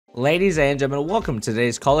Ladies and gentlemen, welcome to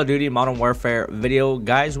today's Call of Duty Modern Warfare video.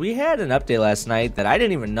 Guys, we had an update last night that I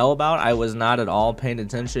didn't even know about. I was not at all paying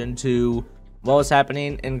attention to what was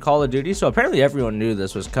happening in Call of Duty. So apparently everyone knew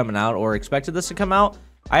this was coming out or expected this to come out.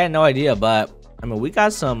 I had no idea, but I mean, we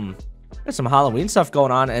got some Halloween stuff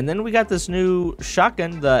going on, and then we got this new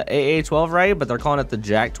shotgun, the AA-12, right? But they're calling it the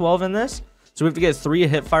Jack-12 in this. So we have to get 3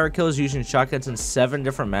 hipfire kills using shotguns in 7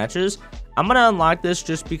 different matches. I'm gonna unlock this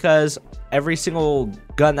just because every single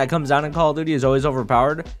gun that comes out in Call of Duty is always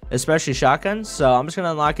overpowered, especially shotguns. So I'm just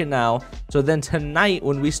gonna unlock it now. So then tonight,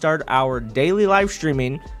 when we start our daily live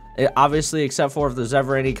streaming, obviously, except for if there's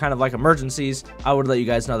ever any kind of like emergencies, I would let you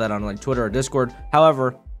guys know that on like Twitter or Discord.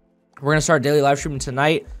 However, we're gonna start daily live streaming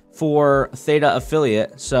tonight for Theta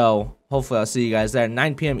affiliate. So hopefully I'll see you guys there at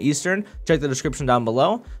 9 p.m. Eastern. Check the description down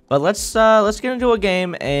below. But let's get into a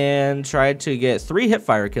game and try to get 3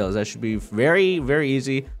 hipfire kills. That should be very, very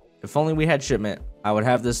easy. If only we had shipment, I would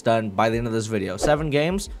have this done by the end of this video. 7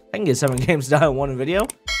 games. I can get 7 games done in one video.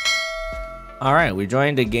 All right, we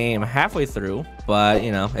joined a game halfway through, but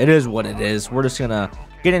you know, it is what it is. We're just gonna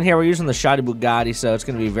get in here. We're using the shoddy Bugatti, so it's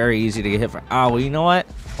gonna be very easy to get hit for. Oh, well, you know what?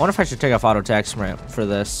 I wonder if I should take off auto attack sprint for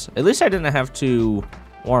this. At least I didn't have to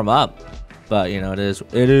warm up, but you know, it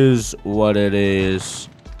is what it is.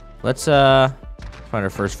 Let's find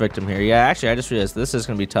our first victim here. Yeah, actually, I just realized this is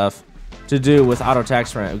gonna be tough to do with auto attack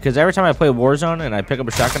sprint because every time I play Warzone and I pick up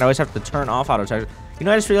a shotgun, I always have to turn off auto attack. You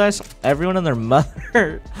know, I just realized everyone and their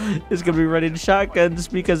mother is gonna be running shotguns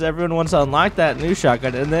because everyone wants to unlock that new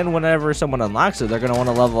shotgun, and then whenever someone unlocks it, they're gonna want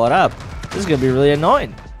to level it up. This is gonna be really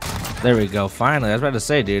annoying. There we go. Finally, I was about to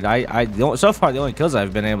say, dude, so far the only kills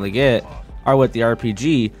I've been able to get are with the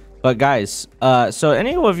RPG. But guys, so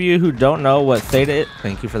any of you who don't know what Theta is,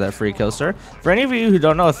 thank you for that free kill, sir. For any of you who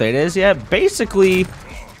don't know what Theta is yet, basically,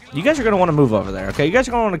 you guys are going to want to move over there, okay? You guys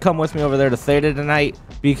are going to want to come with me over there to Theta tonight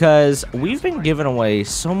because we've been giving away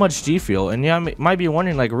so much GFuel. And you might be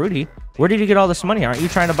wondering, like, Rudy, where did you get all this money? Aren't you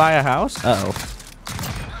trying to buy a house?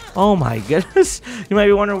 Uh-oh. Oh, my goodness. You might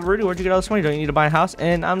be wondering, Rudy, where'd you get all this money? Don't you need to buy a house?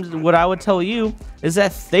 And what I would tell you is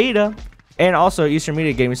that Theta, and also Eastern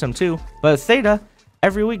Media gave me some too, but Theta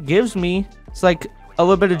every week gives me, it's like a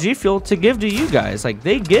little bit of GFuel to give to you guys. Like,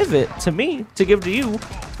 they give it to me to give to you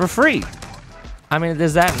for free. I mean,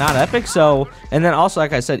 is that not epic? So, and then also,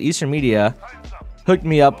 like I said, Eastern Media hooked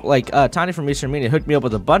me up, like Tiny from Eastern Media hooked me up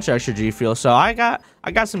with a bunch of extra GFuel. So I got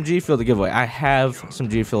some GFuel to give away. I have some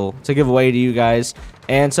GFuel to give away to you guys.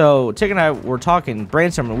 And so Tig and I were talking,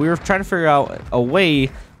 brainstorming. We were trying to figure out a way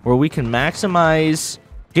where we can maximize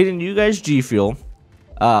getting you guys GFuel.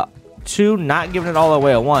 2, not giving it all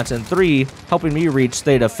away at once, and 3, helping me reach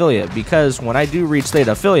Theta affiliate, because when I do reach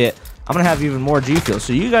Theta affiliate, I'm gonna have even more GFuel.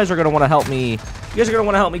 So you guys are gonna want to help me. You guys are gonna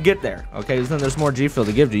want to help me get there, okay? Because then there's more GFuel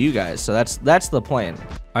to give to you guys. So that's the plan.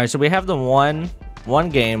 All right, so we have the one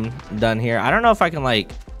game done here. I don't know if I can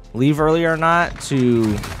like leave early or not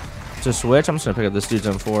to switch. I'm just gonna pick up this dude's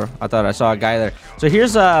M4. I thought I saw a guy there. So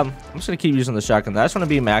here's I'm just gonna keep using the shotgun. I just want to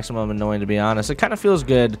be maximum annoying, to be honest. It kind of feels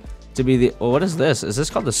good to be the, oh, what is this? Is this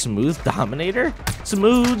called the Smooth Dominator?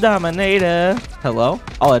 Smooth Dominator. Hello?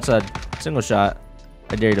 Oh, it's a single shot.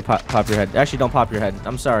 I dare you to pop your head. Actually, don't pop your head.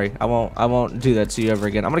 I'm sorry. I won't do that to you ever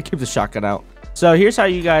again. I'm gonna keep the shotgun out. So here's how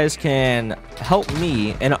you guys can help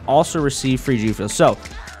me and also receive free GFuel. So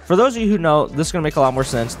for those of you who know, this is gonna make a lot more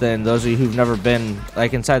sense than those of you who've never been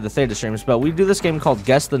like inside the Theta streams. But we do this game called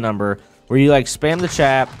Guess the Number, where you like spam the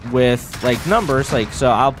chat with like numbers. Like, so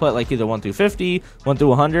I'll put like either 1 through 50, 1 through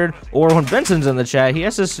 100, or when Benson's in the chat, he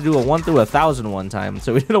asked us to do a 1 through 1,000 one time.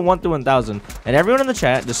 So we did a 1 through 1,000, and everyone in the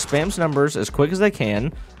chat just spams numbers as quick as they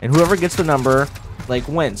can, and whoever gets the number like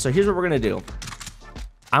wins. So here's what we're gonna do.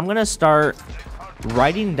 I'm gonna start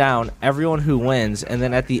writing down everyone who wins, and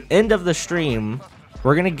then at the end of the stream,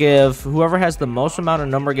 we're gonna give whoever has the most amount of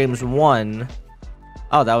number games won.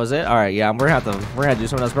 Oh, that was it? All right, yeah, we're gonna do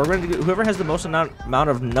something else. But we're gonna do, whoever has the most amount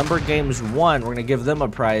of number games won, we're gonna give them a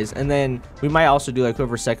prize, and then we might also do like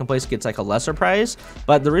whoever second place gets like a lesser prize.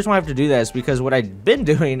 But the reason why I have to do that is because what I've been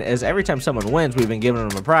doing is every time someone wins, we've been giving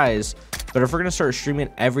them a prize. But if we're gonna start streaming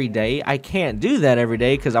every day, I can't do that every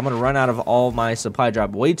day because I'm gonna run out of all my supply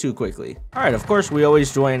drop way too quickly. All right, of course, we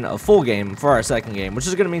always join a full game for our second game, which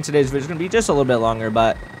is gonna mean today's video is gonna be just a little bit longer,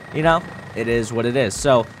 but you know, it is what it is.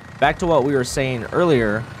 So back to what we were saying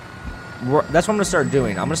earlier, that's what I'm gonna start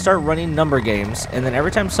doing. I'm gonna start running number games, and then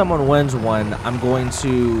every time someone wins one, I'm going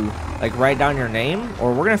to like write down your name,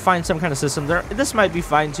 or we're gonna find some kind of system there. This might be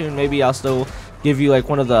fine-tuned. Maybe I'll still give you like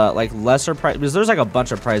one of the like lesser prizes, because there's like a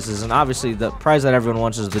bunch of prizes, and obviously the prize that everyone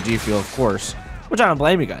wants is the GFuel, of course, which I don't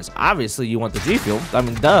blame you guys. Obviously you want the GFuel, I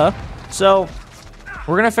mean, duh. So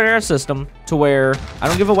we're gonna figure out a system to to where I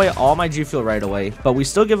don't give away all my G Fuel right away, but we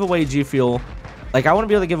still give away G Fuel. Like, I want to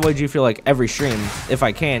be able to give away G Fuel like every stream if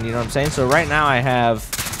I can, you know what I'm saying? So right now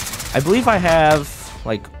I believe I have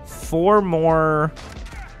like 4 more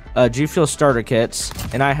G Fuel starter kits,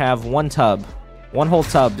 and I have one whole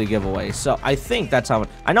tub to give away. So I think that's how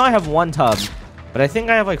I know I have 1 tub, but I think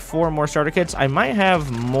I have like 4 more starter kits. I might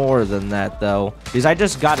have more than that though, because I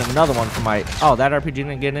just got another one for my, oh, that RPG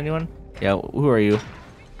didn't get anyone? Yeah, who are you?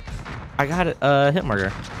 I got a hit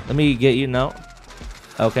marker. Let me get you. No.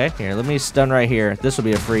 Okay, here, let me stun right here. This will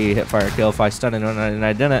be a free hit fire kill if I stun anyone and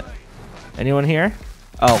I didn't. Anyone here?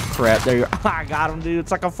 Oh crap, there you are. I got him, dude.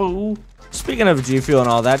 It's like a fool. Speaking of G Fuel and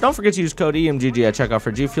all that, don't forget to use code EMGG at checkout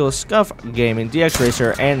for G Fuel, Scuff Gaming, DX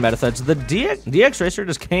Racer, and Metathreads. The DX Racer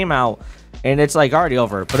just came out, and it's like already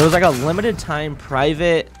over, but it was like a limited time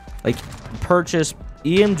private like purchase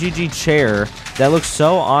EMGG chair that looks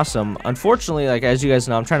so awesome. Unfortunately, like as you guys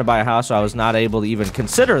know, I'm trying to buy a house, so I was not able to even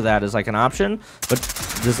consider that as like an option. But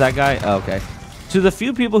does that guy? Oh, okay. To the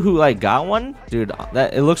few people who like got one, dude,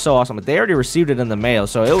 that it looks so awesome. But they already received it in the mail,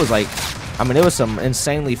 so it was like, I mean, it was some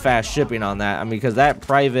insanely fast shipping on that. I mean, because that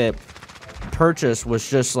private purchase was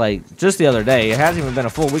just like just the other day. It hasn't even been a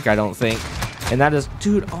full week, I don't think. And that is,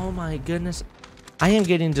 dude, oh my goodness. I am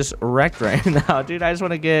getting just wrecked right now, dude. I just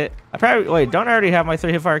want to get... I probably... Wait, don't I already have my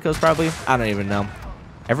 3 hit fire kills, probably? I don't even know.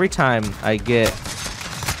 Every time I get...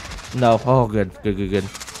 No. Oh, good. Good, good, good.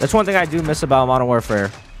 That's one thing I do miss about Modern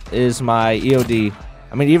Warfare, is my EOD.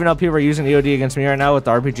 I mean, even though people are using EOD against me right now with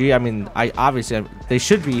the RPG, I mean, they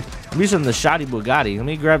should be. I'm using the shoddy Bugatti. Let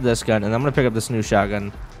me grab this gun, and I'm going to pick up this new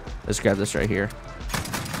shotgun. Let's grab this right here.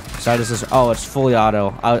 So I just... Oh, it's fully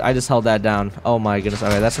auto. I just held that down. Oh, my goodness.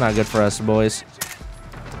 Okay, that's not good for us, boys.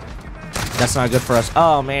 That's not good for us.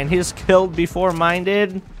 Oh, man, he's killed before mine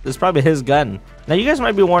did. This is probably his gun. Now, you guys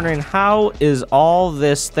might be wondering, how is all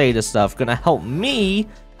this Theta stuff going to help me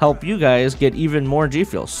help you guys get even more G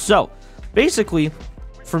Fuel? So, basically,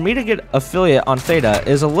 for me to get affiliate on Theta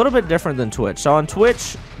is a little bit different than Twitch. So, on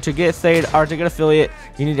Twitch, to get Theta, or to get affiliate,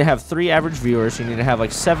 you need to have 3 average viewers. You need to have, like,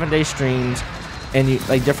 7-day streams, and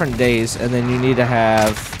like, different days, and then you need to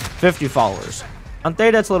have 50 followers. On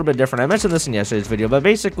Theta, it's a little bit different. I mentioned this in yesterday's video, but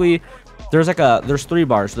basically, there's 3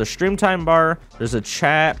 bars. There's stream time bar, there's a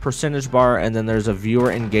chat percentage bar, and then there's a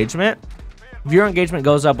viewer engagement. Viewer engagement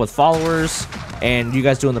goes up with followers, and you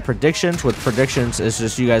guys doing the predictions. With predictions, it's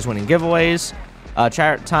just you guys winning giveaways.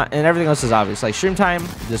 Chat time and everything else is obvious. Like stream time,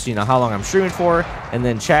 just, you know, how long I'm streaming for, and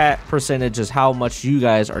then chat percentage is how much you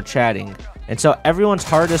guys are chatting. And so everyone's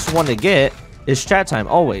hardest one to get is chat time,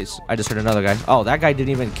 always. I just heard another guy. Oh, that guy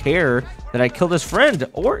didn't even care that I killed his friend,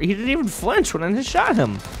 or he didn't even flinch when I just shot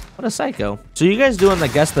him. What a psycho. So you guys doing the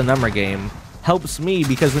guess the number game helps me,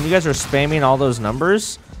 because when you guys are spamming all those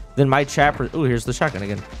numbers, then my chat... Oh, here's the shotgun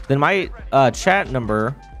again. Then my chat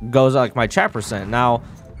number goes like my chat percent. Now,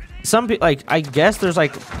 some people, like, I guess there's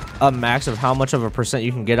like a max of how much of a percent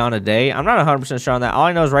you can get on a day. I'm not 100% sure on that. All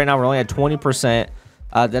I know is right now we're only at 20%.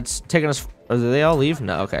 That's taking us... Or did they all leave?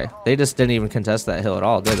 No, okay. They just didn't even contest that hill at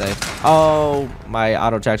all, did they? Oh, my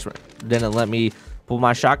auto checks didn't let me pull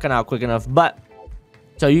my shotgun out quick enough. But,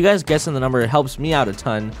 so you guys guessing the number helps me out a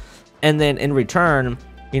ton. And then in return,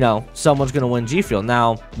 you know, someone's going to win G Fuel.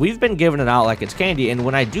 Now, we've been giving it out like it's candy. And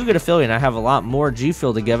when I do get affiliate and I have a lot more G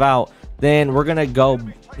Fuel to give out, then we're going to go,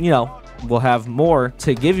 you know, we'll have more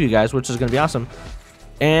to give you guys, which is going to be awesome.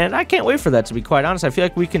 And I can't wait for that, to be quite honest. I feel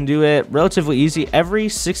like we can do it relatively easy. Every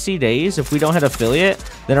 60 days, if we don't hit affiliate,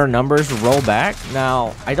 then our numbers roll back.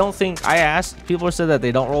 Now, I don't think... I asked, people said that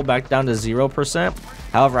they don't roll back down to 0%.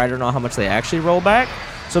 However, I don't know how much they actually roll back.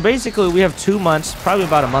 So basically, we have 2 months, probably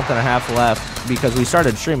about a month and a half left, because we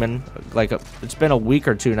started streaming. Like, it's been a week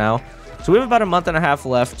or 2 now. So we have about a month and a half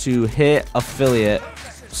left to hit affiliate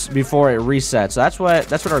before it resets. So that's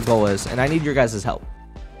what our goal is, and I need your guys' help.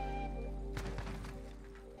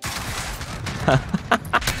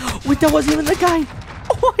 Wait, that wasn't even the guy.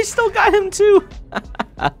 Oh, I still got him too.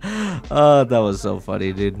 Oh, that was so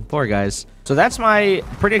funny, dude. Poor guys. So that's my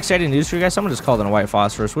pretty exciting news for you guys. Someone just called in a white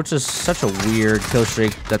phosphorus, which is such a weird kill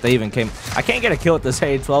streak that they even came. I can't get a kill with this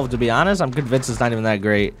A12, to be honest. I'm convinced it's not even that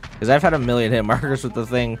great, because I've had a million hit markers with the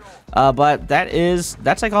thing. But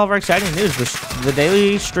that's like all of our exciting news. The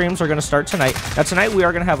daily streams are going to start tonight. Now tonight we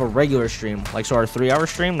are going to have a regular stream, like, so our 3-hour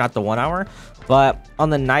stream, not the 1 hour. But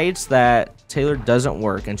on the nights that Taylor doesn't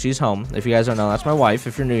work and she's home, if you guys don't know, that's my wife,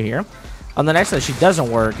 if you're new here. On the nights that she doesn't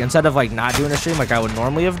work, instead of like not doing a stream like I would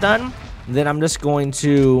normally have done, then I'm just going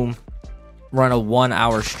to run a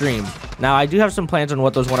 1-hour stream. Now, I do have some plans on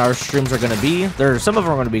what those 1-hour streams are going to be. Some of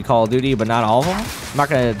them are going to be Call of Duty, but not all of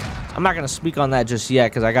them. I'm not gonna speak on that just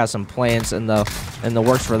yet, because I got some plans in the in the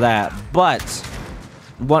works for that. But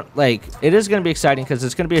it is going to be exciting because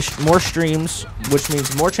it's going to be more streams, which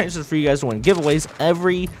means more chances for you guys to win giveaways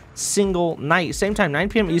every single night, same time, 9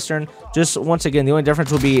 p.m. Eastern. Just once again, the only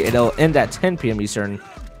difference will be it'll end at 10 p.m. Eastern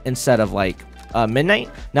instead of like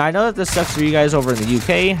midnight. Now I know that this sucks for you guys over in the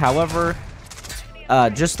UK. However,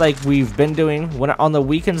 just like we've been doing on the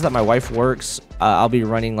weekends that my wife works, I'll be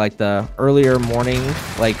running like the earlier morning.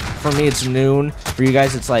 Like for me, it's noon. For you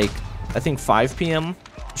guys, it's like I think 5 p.m.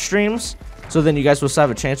 streams. So then you guys will still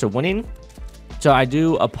have a chance of winning. So I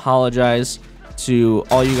do apologize to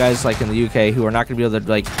all you guys like in the UK who are not going to be able to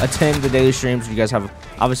like attend the daily streams. You guys have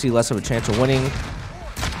obviously less of a chance of winning.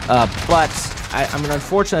 But I mean,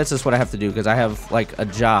 unfortunately, that's just what I have to do because I have like a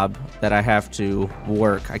job that I have to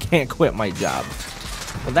work. I can't quit my job.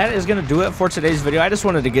 Well, that is going to do it for today's video. I just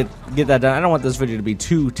wanted to get that done. I don't want this video to be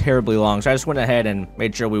too terribly long, so I just went ahead and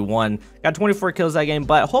made sure we won. Got 24 kills that game,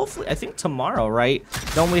 but hopefully, I think tomorrow, right?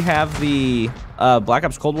 Don't we have the Black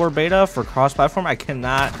Ops Cold War beta for cross-platform? I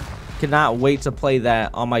cannot wait to play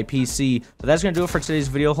that on my PC. But that's gonna do it for today's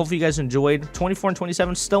video. Hopefully you guys enjoyed. 24 and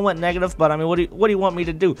 27 still went negative, but I mean, what do you want me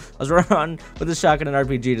to do? I was running with the shotgun and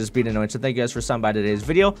RPG to speed annoying. So thank you guys for stopping by today's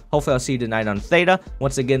video. Hopefully I'll see you tonight on Theta.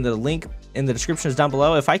 Once again, the link in the description is down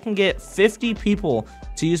below. If I can get 50 people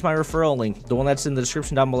to use my referral link, the one that's in the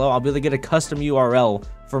description down below, I'll be able to get a custom URL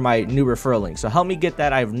for my new referral link. So help me get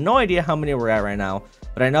that. I have no idea how many we're at right now,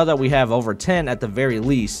 but I know that we have over 10 at the very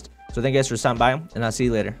least. So thank you guys for stopping by, and I'll see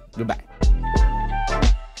you later. Goodbye.